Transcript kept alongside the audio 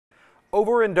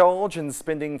Overindulge in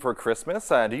spending for Christmas?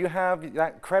 Do you have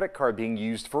that credit card being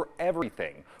used for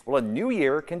everything? Well, a new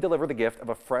year can deliver the gift of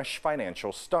a fresh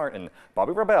financial start. And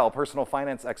Bobby Rebell, personal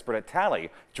finance expert at Tally,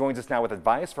 joins us now with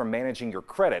advice for managing your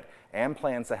credit and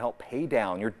plans to help pay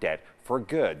down your debt for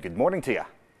good. Good morning to you.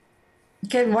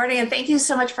 Good morning, and thank you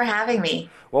so much for having me.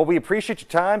 Well, we appreciate your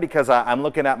time because I'm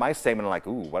looking at my statement and like,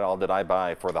 ooh, what all did I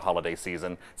buy for the holiday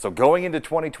season? So going into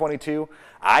 2022,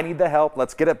 I need the help.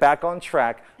 Let's get it back on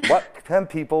track. What can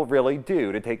people really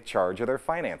do to take charge of their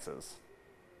finances?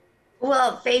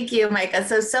 Well, thank you, Micah.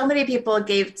 So many people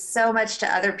gave so much to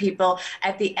other people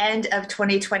at the end of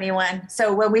 2021.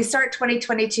 So when we start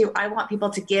 2022, I want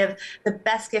people to give the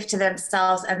best gift to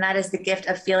themselves, and that is the gift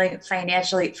of feeling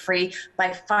financially free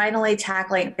by finally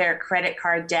tackling their credit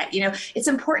card debt. You know, it's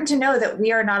important to know that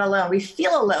we are not alone. We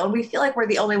feel alone. We feel like we're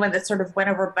the only one that sort of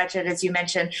went over budget, as you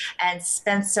mentioned, and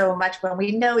spent so much when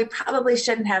we know we probably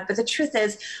shouldn't have. But the truth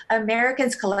is,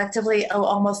 Americans collectively owe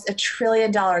almost $1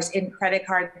 trillion in credit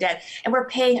card debt. And we're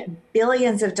paying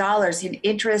billions of dollars in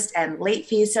interest and late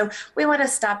fees. So we want to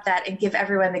stop that and give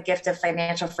everyone the gift of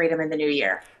financial freedom in the new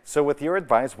year. So with your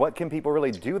advice, what can people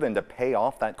really do then to pay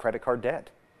off that credit card debt?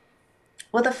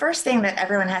 Well, the first thing that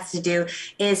everyone has to do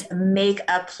is make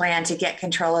a plan to get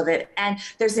control of it. And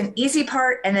there's an easy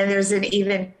part, and then there's an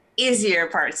even easier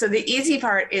part. So the easy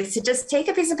part is to just take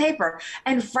a piece of paper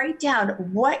and write down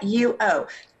what you owe.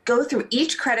 Go through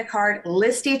each credit card,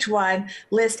 list each one,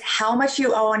 list how much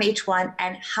you owe on each one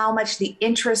and how much the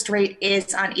interest rate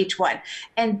is on each one.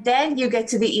 And then you get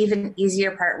to the even easier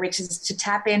part, which is to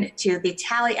tap into the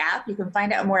Tally app. You can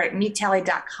find out more at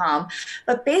meettally.com.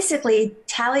 But basically,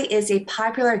 Tally is a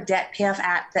popular debt payoff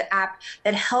app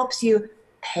that helps you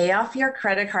pay off your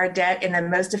credit card debt in the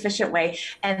most efficient way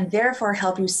and therefore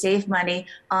help you save money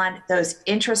on those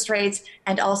interest rates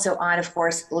and also on, of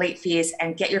course, late fees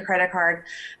and get your credit card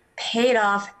paid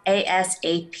off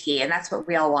ASAP. And that's what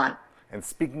we all want. And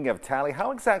speaking of Tally, how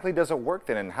exactly does it work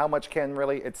then, and how much can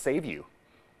really it save you?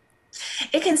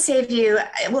 It can save you,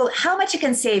 well, how much it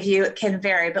can save you can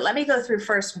vary, but let me go through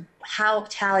first how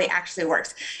Tally actually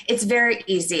works. It's very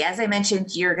easy. As I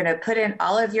mentioned, you're going to put in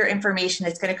all of your information.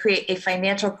 It's going to create a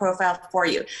financial profile for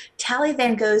you. Tally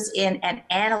then goes in and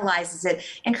analyzes it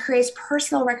and creates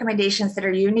personal recommendations that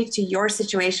are unique to your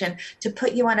situation to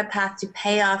put you on a path to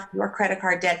pay off your credit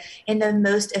card debt in the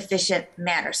most efficient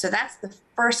manner. So that's the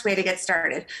first way to get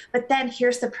started. But then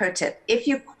here's the pro tip. If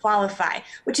you qualify,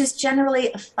 which is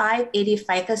generally a 580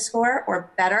 FICO score or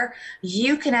better,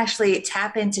 you can actually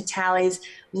tap into Tally's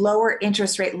lower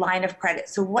interest rate line of credit.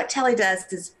 So what Tally does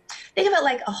is think of it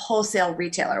like a wholesale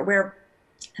retailer where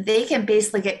they can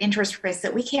basically get interest rates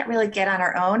that we can't really get on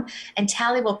our own, and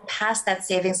Tally will pass that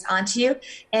savings on to you.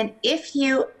 And if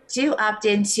you do opt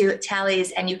into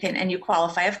Tally's and you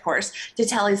qualify, of course, to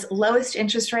Tally's lowest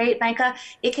interest rate, Micah,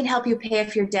 it can help you pay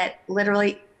off your debt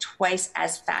literally twice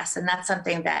as fast. And that's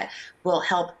something that will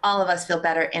help all of us feel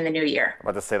better in the new year. I'm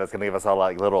about to say that's going to give us all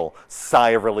a little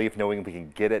sigh of relief knowing we can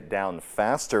get it down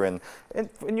faster. And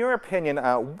in your opinion,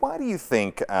 why do you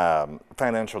think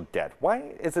financial debt,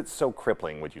 why is it so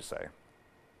crippling, would you say?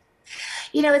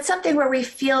 You know, it's something where we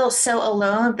feel so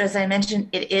alone, but as I mentioned,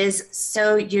 it is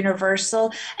so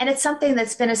universal. And it's something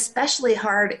that's been especially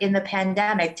hard in the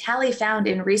pandemic. Tally found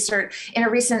in research in a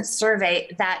recent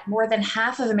survey that more than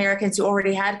half of Americans who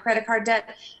already had credit card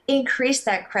debt increased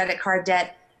that credit card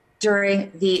debt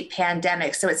during the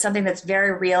pandemic. So it's something that's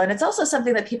very real. And it's also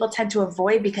something that people tend to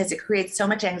avoid because it creates so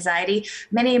much anxiety.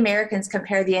 Many Americans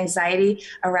compare the anxiety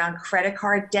around credit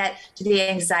card debt to the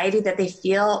anxiety that they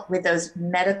feel with those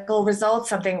medical results,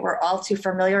 something we're all too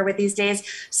familiar with these days.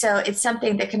 So it's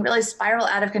something that can really spiral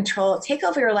out of control, take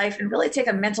over your life, and really take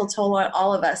a mental toll on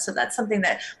all of us. So that's something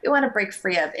that we want to break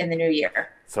free of in the new year.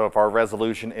 So if our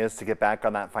resolution is to get back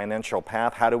on that financial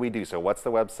path, how do we do so? What's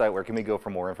the website? Where can we go for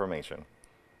more information?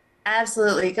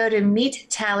 Absolutely. Go to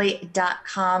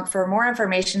meettally.com for more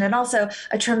information and also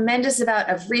a tremendous amount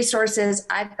of resources.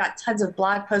 I've got tons of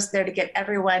blog posts there to get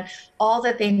everyone all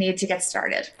that they need to get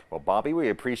started. Well, Bobby, we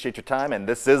appreciate your time, and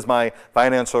this is my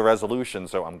financial resolution,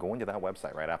 so I'm going to that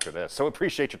website right after this. So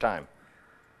appreciate your time.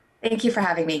 Thank you for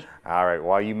having me. All right,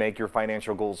 while you make your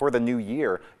financial goals for the new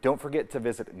year, don't forget to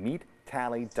visit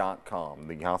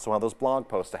meettally.com. You also have those blog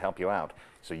posts to help you out.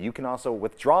 So you can also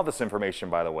withdraw this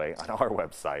information, by the way, on our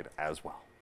website as well.